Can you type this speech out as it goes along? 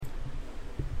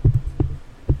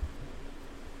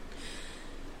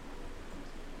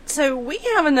So we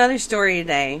have another story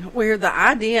today where the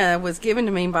idea was given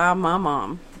to me by my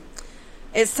mom.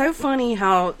 It's so funny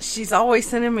how she's always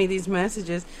sending me these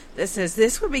messages that says,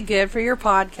 this would be good for your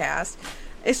podcast.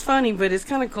 It's funny, but it's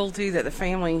kind of cool, too, that the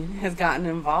family has gotten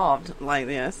involved like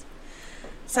this.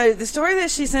 So the story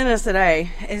that she sent us today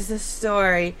is the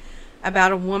story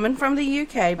about a woman from the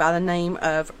UK by the name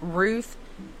of Ruth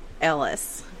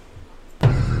Ellis.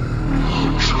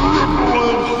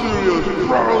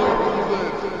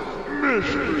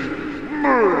 Mystery,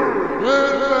 murder,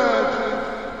 red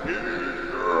magic,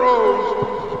 heroes,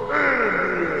 and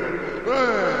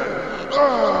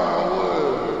Alice.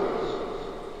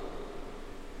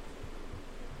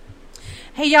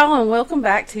 Hey y'all, and welcome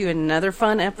back to another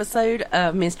fun episode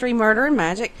of Mystery, Murder, and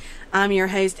Magic. I'm your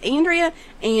host, Andrea,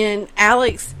 and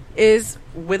Alex is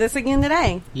with us again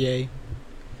today. Yay.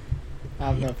 I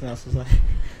have nothing else to say.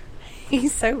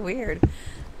 He's so weird.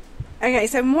 Okay,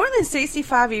 so more than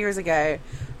 65 years ago,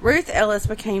 Ruth Ellis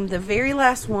became the very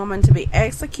last woman to be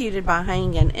executed by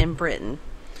hanging in Britain.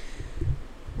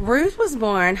 Ruth was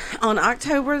born on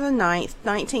October the 9th,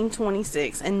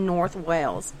 1926 in North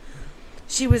Wales.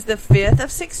 She was the fifth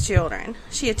of 6 children.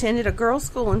 She attended a girls'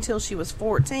 school until she was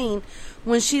 14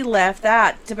 when she left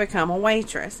that to become a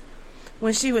waitress.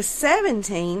 When she was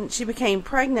 17, she became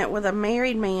pregnant with a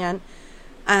married man,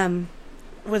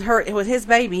 with his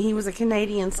baby. He was a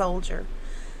Canadian soldier.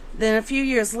 Then a few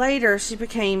years later, she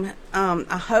became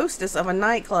a hostess of a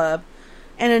nightclub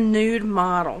and a nude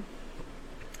model.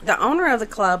 The owner of the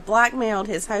club blackmailed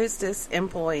his hostess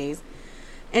employees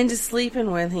into sleeping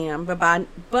with him, but by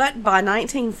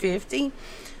 1950,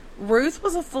 Ruth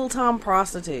was a full-time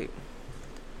prostitute.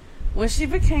 When she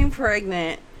became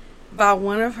pregnant by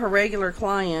one of her regular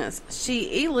clients,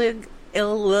 she illegally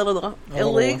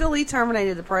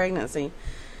terminated the pregnancy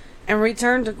and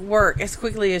returned to work as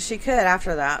quickly as she could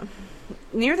after that.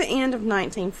 Near the end of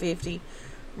 1950,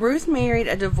 Ruth married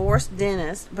a divorced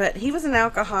dentist, but he was an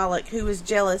alcoholic who was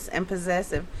jealous and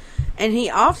possessive, and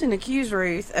he often accused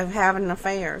Ruth of having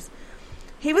affairs.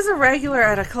 He was a regular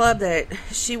at a club that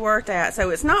she worked at,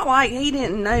 so it's not like he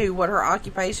didn't know what her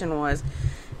occupation was.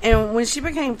 And when she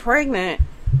became pregnant,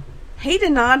 he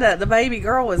denied that the baby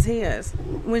girl was his.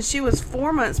 When she was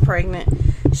 4 months pregnant,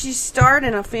 she starred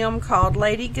in a film called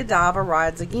Lady Godiva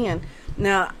Rides Again.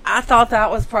 Now, I thought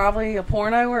that was probably a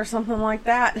porno or something like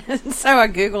that, so I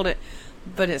Googled it,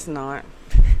 but it's not.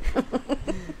 What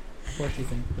do you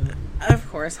think? Of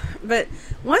course. But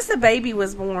once the baby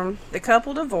was born, the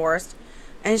couple divorced,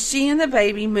 and she and the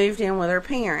baby moved in with her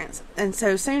parents. And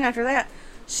so soon after that,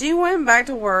 she went back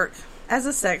to work as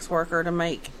a sex worker to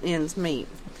make ends meet.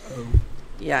 Oh.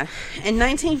 Yeah. In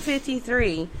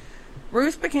 1953,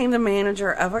 Ruth became the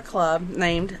manager of a club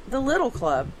named the Little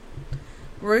Club.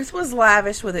 Ruth was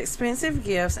lavish with expensive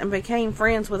gifts and became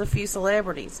friends with a few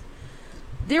celebrities.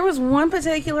 There was one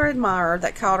particular admirer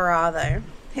that caught her eye, though.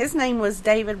 His name was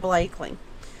David Blakely.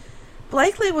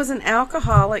 Blakely was an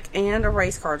alcoholic and a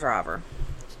race car driver.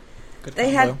 Good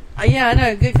They combo. had, yeah, I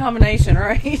know, good combination,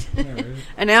 right? Yeah, right.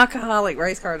 An alcoholic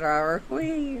race car driver.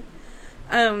 Whee.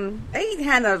 They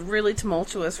had a really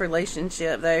tumultuous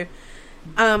relationship, though.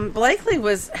 Blakely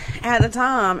was, at the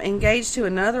time, engaged to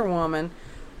another woman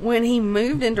when he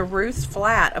moved into Ruth's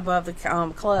flat above the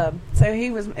club. So he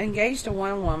was engaged to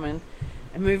one woman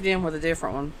and moved in with a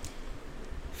different one.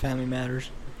 Family matters.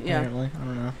 Yeah. Apparently. I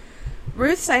don't know.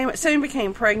 Ruth soon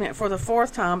became pregnant for the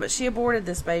 4th time, but she aborted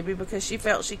this baby because she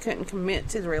felt she couldn't commit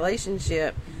to the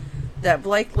relationship that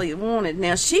Blakely wanted.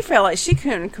 Now, she felt like she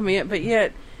couldn't commit, but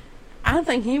yet I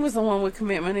think he was the one with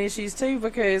commitment issues too,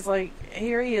 because like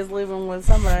here he is living with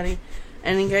somebody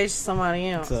and engaged to somebody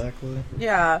else. Exactly.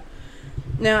 Yeah.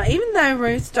 Now, even though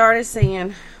Ruth started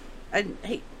seeing, I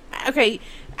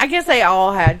guess they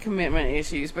all had commitment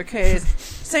issues, because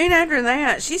soon after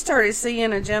that, she started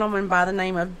seeing a gentleman by the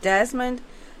name of Desmond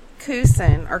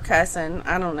Cusson,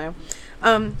 I don't know.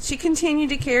 She continued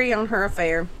to carry on her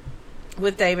affair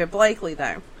with David Blakely,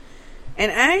 though.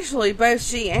 And actually, both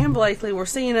she and Blakely were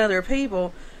seeing other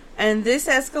people, and this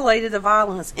escalated the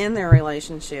violence in their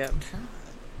relationship.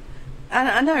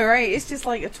 I know, right? It's just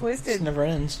like a twisted... It never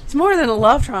ends. It's more than a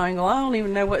love triangle. I don't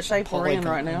even know what shape we're in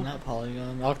right now. Not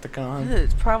polygon. Octagon.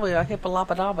 It's probably a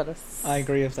hippolopodobus. I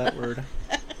agree with that word.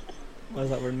 What does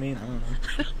that word mean? I don't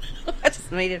know. I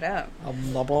just made it up.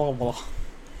 Blah, blah, blah.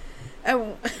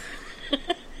 Oh.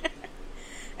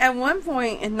 At one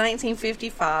point in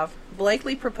 1955,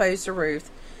 Blakely proposed to Ruth,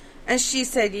 and she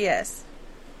said yes.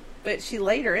 But she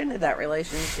later ended that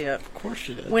relationship. Of course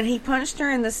she did. When he punched her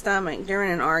in the stomach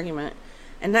during an argument,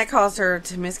 and that caused her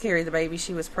to miscarry the baby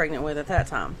she was pregnant with at that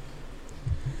time.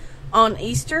 On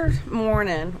Easter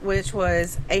morning, which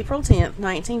was April 10th,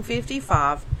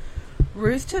 1955,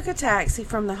 Ruth took a taxi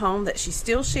from the home that she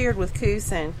still shared with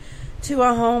Cousin to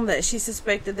a home that she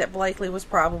suspected that Blakely was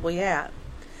probably at.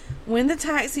 When the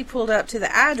taxi pulled up to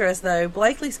the address, though,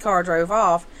 Blakely's car drove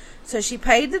off, so she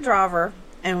paid the driver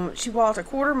and she walked a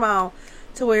quarter mile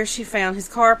to where she found his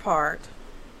car parked.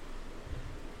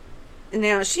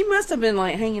 Now, she must have been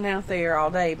hanging out there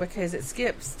all day because it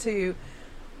skips to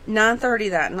 9:30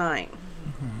 that night.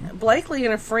 Mm-hmm. Blakely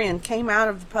and a friend came out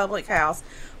of the public house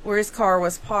where his car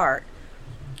was parked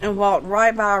and walked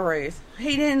right by Ruth.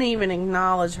 He didn't even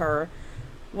acknowledge her.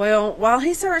 Well, while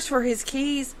he searched for his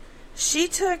keys, she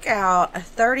took out a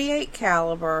 .38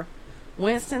 caliber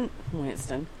Smith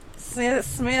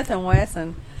and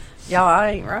Wesson. Y'all, I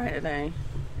ain't right today.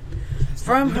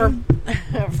 From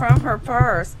her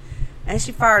purse, and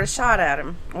she fired a shot at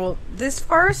him. Well, this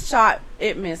first shot,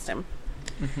 it missed him.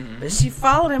 Mm-hmm. But she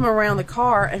followed him around the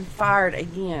car and fired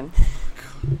again.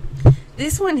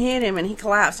 This one hit him and he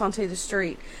collapsed onto the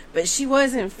street. But she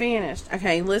wasn't finished.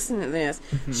 Okay, listen to this.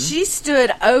 Mm-hmm. She stood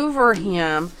over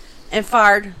him and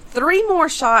fired 3 more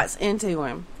shots into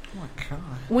him. Oh my God.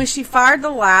 When she fired the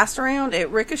last round, it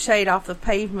ricocheted off the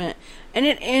pavement and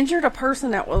it injured a person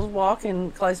that was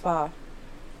walking close by.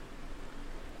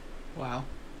 Wow.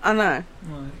 I know.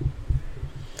 Right.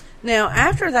 Now,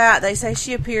 after that, they say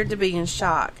she appeared to be in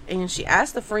shock, and she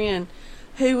asked the friend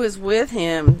who was with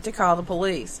him to call the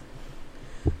police.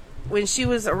 When she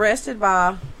was arrested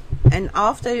by an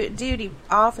off-duty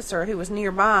officer who was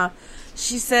nearby,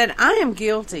 she said, "I am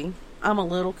guilty. I'm a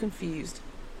little confused."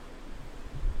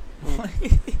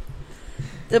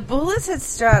 The bullets had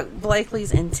struck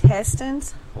Blakely's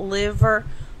intestines, liver,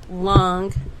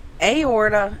 lung,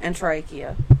 aorta, and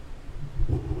trachea.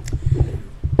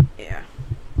 Yeah.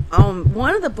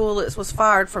 One of the bullets was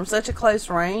fired from such a close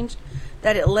range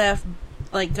that it left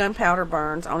gunpowder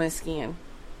burns on his skin.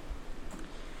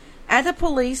 At the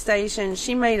police station,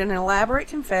 she made an elaborate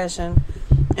confession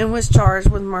and was charged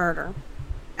with murder.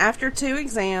 After 2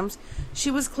 exams,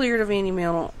 she was cleared of any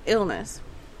mental illness.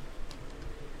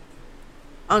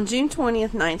 On June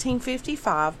 20th,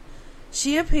 1955,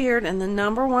 she appeared in the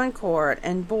number 1 court,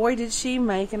 and boy did she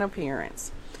make an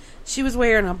appearance. She was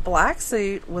wearing a black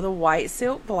suit with a white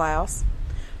silk blouse.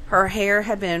 Her hair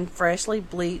had been freshly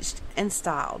bleached and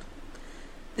styled.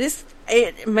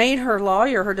 It made her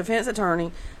lawyer, her defense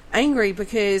attorney, angry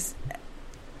because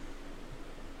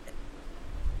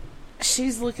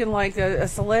she's looking like a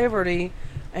celebrity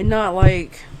and not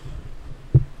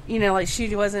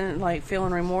she wasn't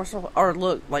feeling remorseful, or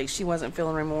looked like she wasn't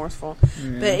feeling remorseful.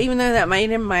 Yeah. But even though that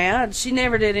made him mad, she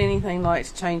never did anything to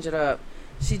change it up.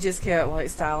 She just kept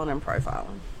styling and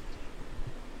profiling.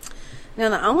 Now,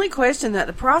 the only question that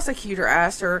the prosecutor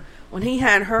asked her when he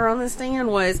had her on the stand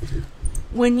was,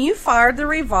 when you fired the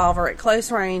revolver at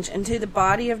close range into the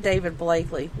body of David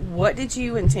Blakely, what did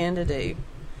you intend to do?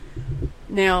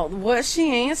 Now, what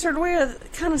she answered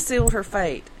with kind of sealed her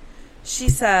fate. She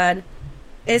said,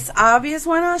 "It's obvious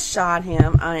when I shot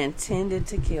him, I intended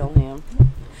to kill him."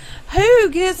 Who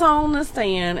gets on the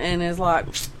stand and is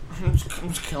like, "Just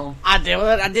kill him. I did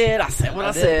what I did. I said what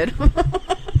I said."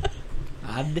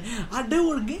 I'll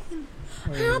do it again.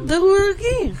 I'll do it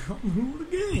again. I'll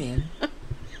do it again.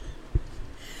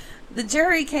 The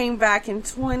jury came back in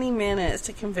 20 minutes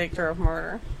to convict her of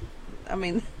murder. I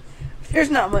mean, there's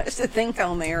not much to think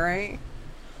on there, right?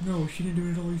 No, she didn't do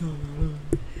it all the time.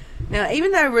 Now,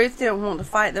 even though Ruth didn't want to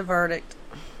fight the verdict,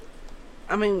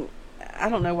 I mean, I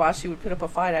don't know why she would put up a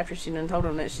fight after she done told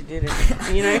him that she did it.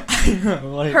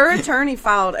 Her attorney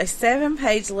filed a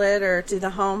 7-page letter to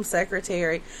the Home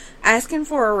Secretary asking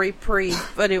for a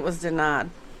reprieve, but it was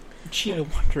denied. She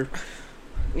had wondered.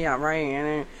 Yeah,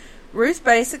 right. Ruth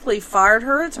basically fired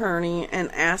her attorney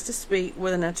and asked to speak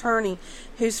with an attorney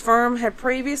whose firm had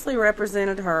previously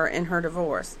represented her in her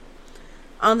divorce.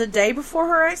 On the day before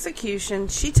her execution,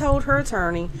 she told her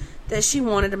attorney that she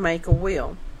wanted to make a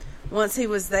will. Once he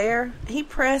was there, he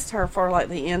pressed her for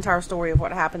the entire story of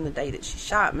what happened the day that she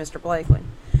shot Mr. Blakely.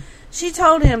 She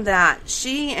told him that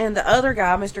she and the other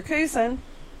guy, Mr. Cousin,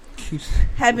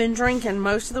 had been drinking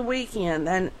most of the weekend,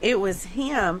 and it was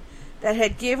him that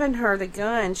had given her the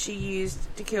gun she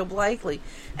used to kill Blakely.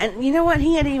 And you know what?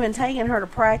 He had even taken her to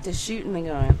practice shooting the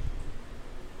gun.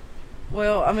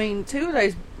 Well, I mean, 2 of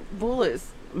those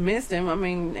bullets missed him. I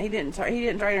mean, he didn't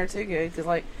train her too good,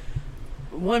 because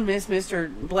one missed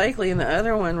Mr. Blakely and the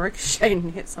other one ricocheted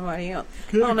and hit somebody else.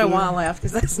 I don't know why I laughed,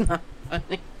 because that's not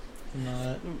funny.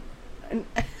 Not.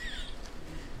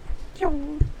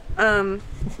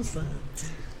 What's that?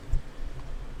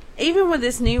 Even with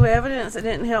this new evidence, it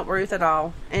didn't help Ruth at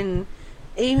all. And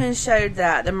even showed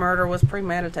that the murder was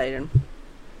premeditated.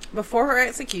 Before her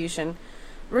execution,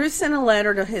 Ruth sent a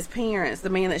letter to his parents, the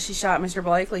man that she shot, Mr.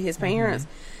 Blakely, his parents,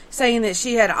 saying that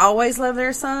she had always loved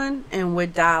their son and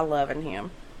would die loving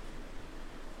him.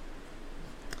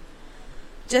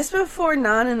 Just before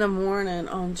 9 in the morning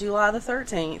on July the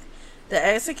 13th, the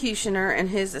executioner and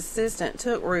his assistant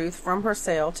took Ruth from her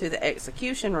cell to the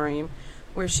execution room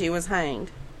where she was hanged.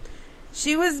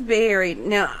 She was buried.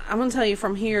 Now, I'm going to tell you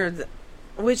from here,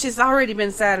 which has already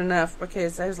been sad enough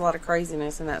because there's a lot of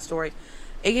craziness in that story.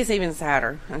 It gets even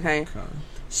sadder, okay?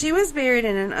 She was buried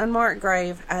in an unmarked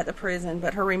grave at the prison,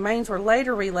 but her remains were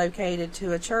later relocated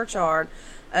to a churchyard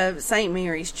of St.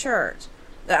 Mary's Church.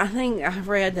 I think I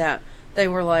read that they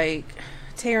were like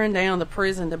tearing down the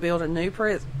prison to build a new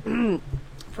prison,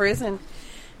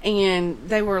 and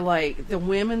they were like the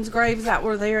women's graves that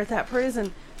were there at that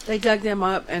prison. They dug them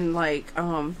up and like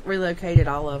relocated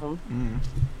all of them.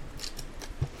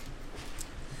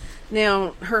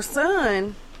 Now her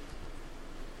son,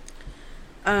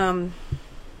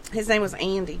 his name was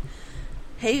Andy.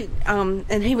 He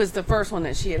and he was the first one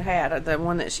that she had, the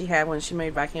one that she had when she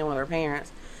moved back in with her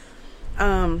parents.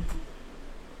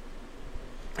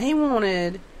 He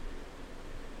wanted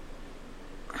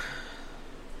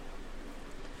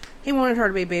her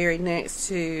to be buried next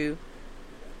to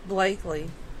Blakely,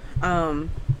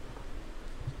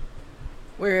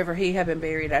 wherever he had been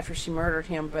buried after she murdered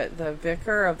him, but the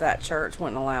vicar of that church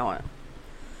wouldn't allow it.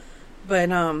 But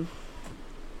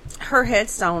her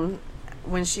headstone,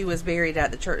 when she was buried at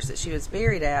the church that she was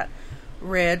buried at,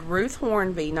 read Ruth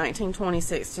Hornby,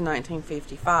 1926 to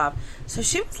 1955. So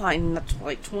she was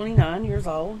like 29 years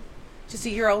old, just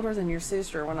a year older than your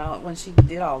sister when she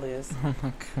did all this. Oh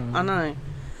my God. I know,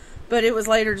 but it was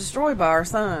later destroyed by her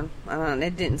son.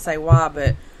 It didn't say why,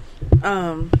 but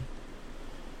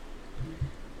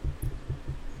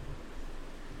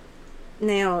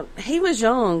now he was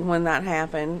young when that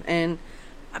happened,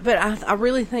 but I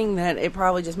really think that it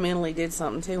probably just mentally did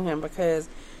something to him because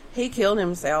he killed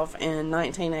himself in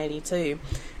 1982.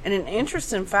 And an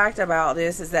interesting fact about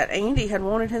this is that Andy had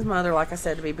wanted his mother, like I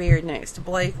said, to be buried next to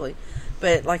Blakely.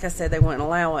 But like I said, they wouldn't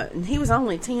allow it. And he was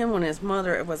only 10 when his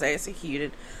mother was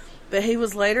executed. But he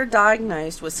was later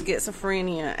diagnosed with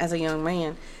schizophrenia as a young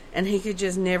man. And he could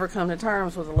just never come to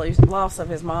terms with the loss of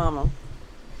his mama.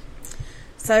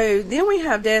 So then we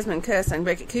have Desmond Cousin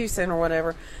or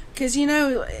whatever. Because,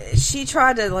 she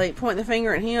tried to point the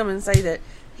finger at him and say that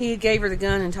he gave her the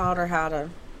gun and taught her how to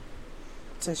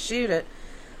shoot it.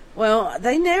 Well,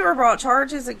 they never brought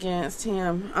charges against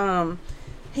him.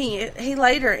 He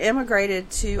later immigrated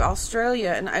to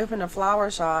Australia and opened a flower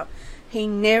shop. He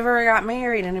never got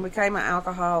married and he became an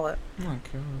alcoholic. Oh,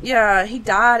 God. Yeah, he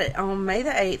died on May the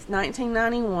 8th,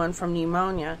 1991 from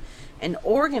pneumonia and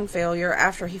organ failure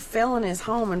after he fell in his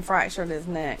home and fractured his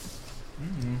neck.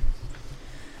 Mm-hmm.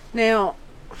 Now,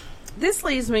 this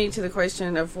leads me to the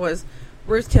question of, was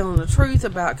Ruth telling the truth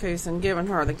about Cousin giving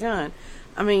her the gun?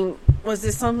 I mean, was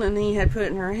this something he had put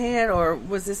in her head, or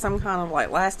was this some kind of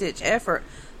last-ditch effort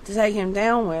to take him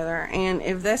down with her? And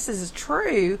if this is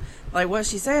true, like what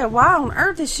she said, why on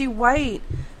earth did she wait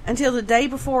until the day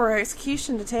before her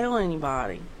execution to tell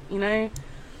anybody? My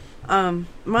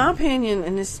opinion,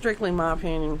 and this is strictly my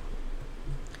opinion,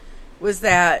 was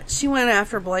that she went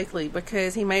after Blakely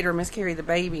because he made her miscarry the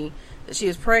baby that she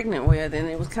was pregnant with, and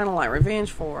it was kind of like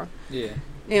revenge for her. Yeah.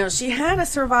 Now, she had a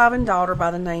surviving daughter by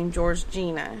the name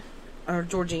Georgina.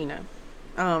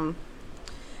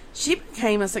 She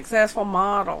became a successful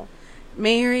model,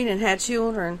 married, and had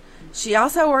children. She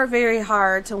also worked very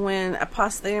hard to win a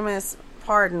posthumous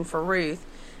pardon for Ruth,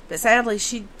 but sadly,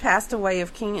 she passed away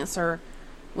of cancer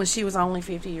when she was only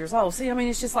 50 years old. See, I mean,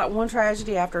 it's just like one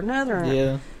tragedy after another.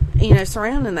 Yeah.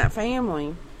 Surrounding that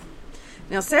family.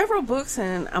 Now, several books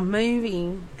and a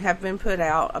movie have been put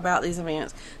out about these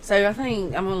events. So I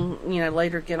think I'm going to,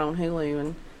 later get on Hulu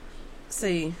and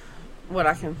see what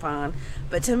I can find.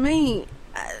 But to me,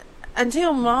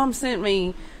 until Mom sent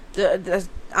me the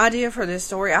idea for this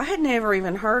story, I had never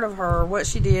even heard of her or what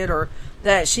she did, or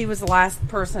that she was the last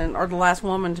person or the last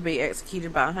woman to be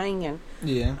executed by hanging.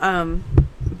 Yeah.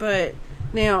 But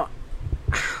now,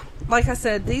 like I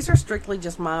said, these are strictly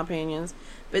just my opinions.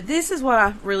 But this is what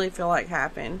I really feel like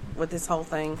happened with this whole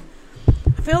thing.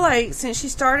 I feel like since she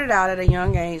started out at a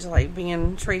young age,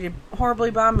 being treated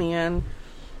horribly by men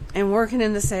and working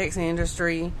in the sex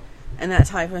industry and that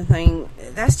type of thing,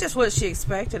 that's just what she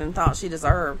expected and thought she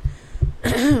deserved.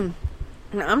 Now,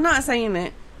 I'm not saying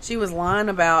that she was lying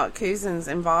about Cousin's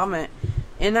involvement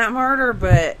in that murder,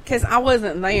 but because I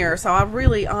wasn't there, so I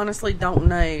really honestly don't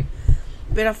know.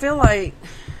 But I feel like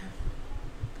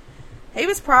He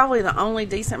was probably the only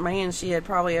decent man she had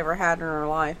probably ever had in her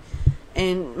life.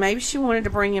 And maybe she wanted to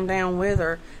bring him down with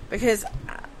her. Because,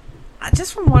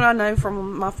 just from what I know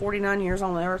from my 49 years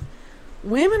on the earth,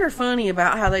 women are funny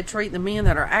about how they treat the men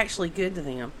that are actually good to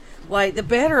them. Like, the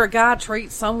better a guy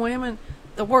treats some women,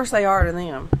 the worse they are to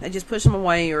them. They just push them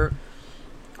away or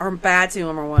bad to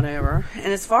them or whatever.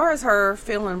 And as far as her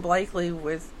filling Blakely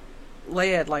with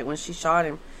lead, like when she shot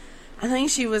him, I think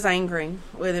she was angry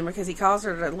with him because he caused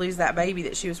her to lose that baby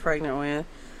that she was pregnant with.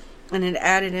 And it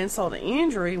added insult to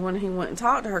injury when he went and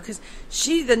talked to her. Because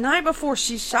the night before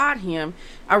she shot him,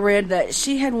 I read that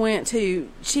she had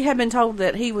been told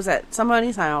that he was at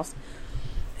somebody's house.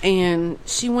 And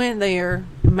she went there,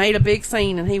 made a big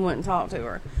scene, and he went and talked to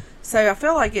her. So I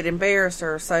feel like it embarrassed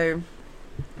her. So,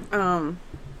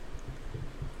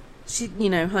 she,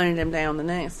 hunted him down the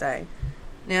next day.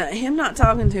 Now, him not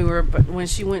talking to her, but when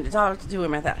she went to talk to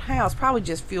him at that house, probably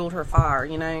just fueled her fire,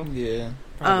 Yeah,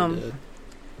 probably did.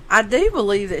 I do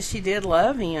believe that she did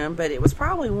love him, but it was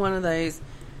probably one of those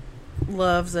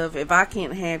loves of, if I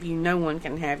can't have you, no one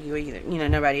can have you either.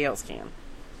 Nobody else can.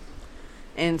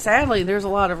 And sadly, there's a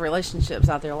lot of relationships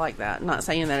out there like that. I'm not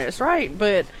saying that it's right,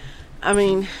 but, I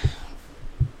mean,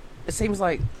 it seems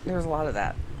like there's a lot of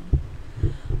that.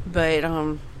 But,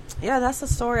 yeah, that's a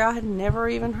story I had never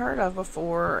even heard of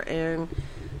before, and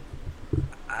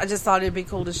I just thought it'd be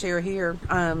cool to share here.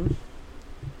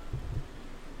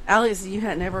 Alex, you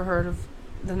had never heard of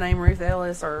the name Ruth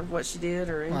Ellis or what she did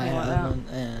or anything like that?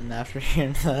 And after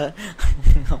hearing that,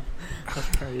 no,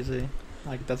 that's crazy.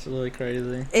 Like, that's really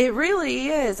crazy. It really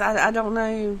is. I don't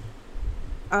know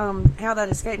how that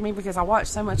escaped me because I watched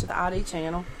so much of the ID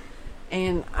channel,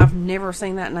 and I've never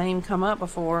seen that name come up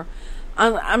before.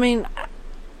 I mean,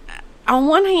 on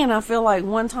one hand, I feel like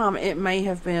one time it may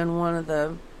have been one of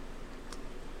the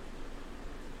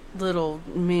little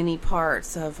mini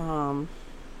parts of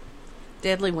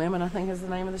Deadly Women, I think is the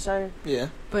name of the show. Yeah.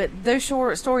 But those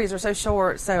short stories are so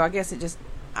short, so I guess it just,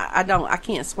 I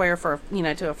can't swear for,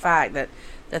 to a fact that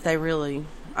they really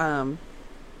ever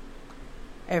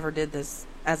did this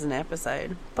as an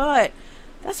episode. But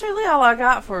that's really all I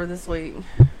got for this week.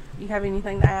 You have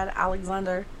anything to add,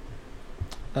 Alexander?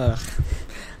 I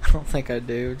don't think I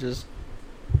do. Just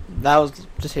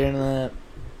hearing that,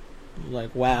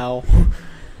 like, wow.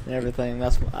 And everything.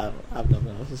 That's I've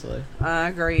nothing else to say. I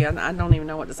agree. I don't even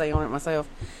know what to say on it myself.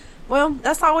 Well,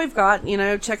 that's all we've got.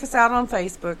 Check us out on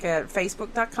Facebook at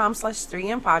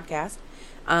facebook.com/3mpodcast.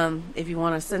 If you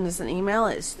want to send us an email,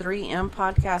 it's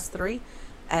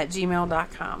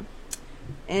 3mpodcast3@gmail.com.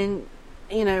 And,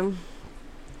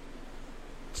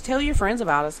 tell your friends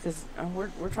about us because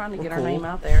we're trying to get our name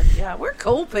out there. Yeah, we're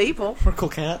cool people. We're cool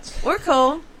cats. We're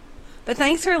cool. But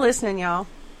thanks for listening, y'all.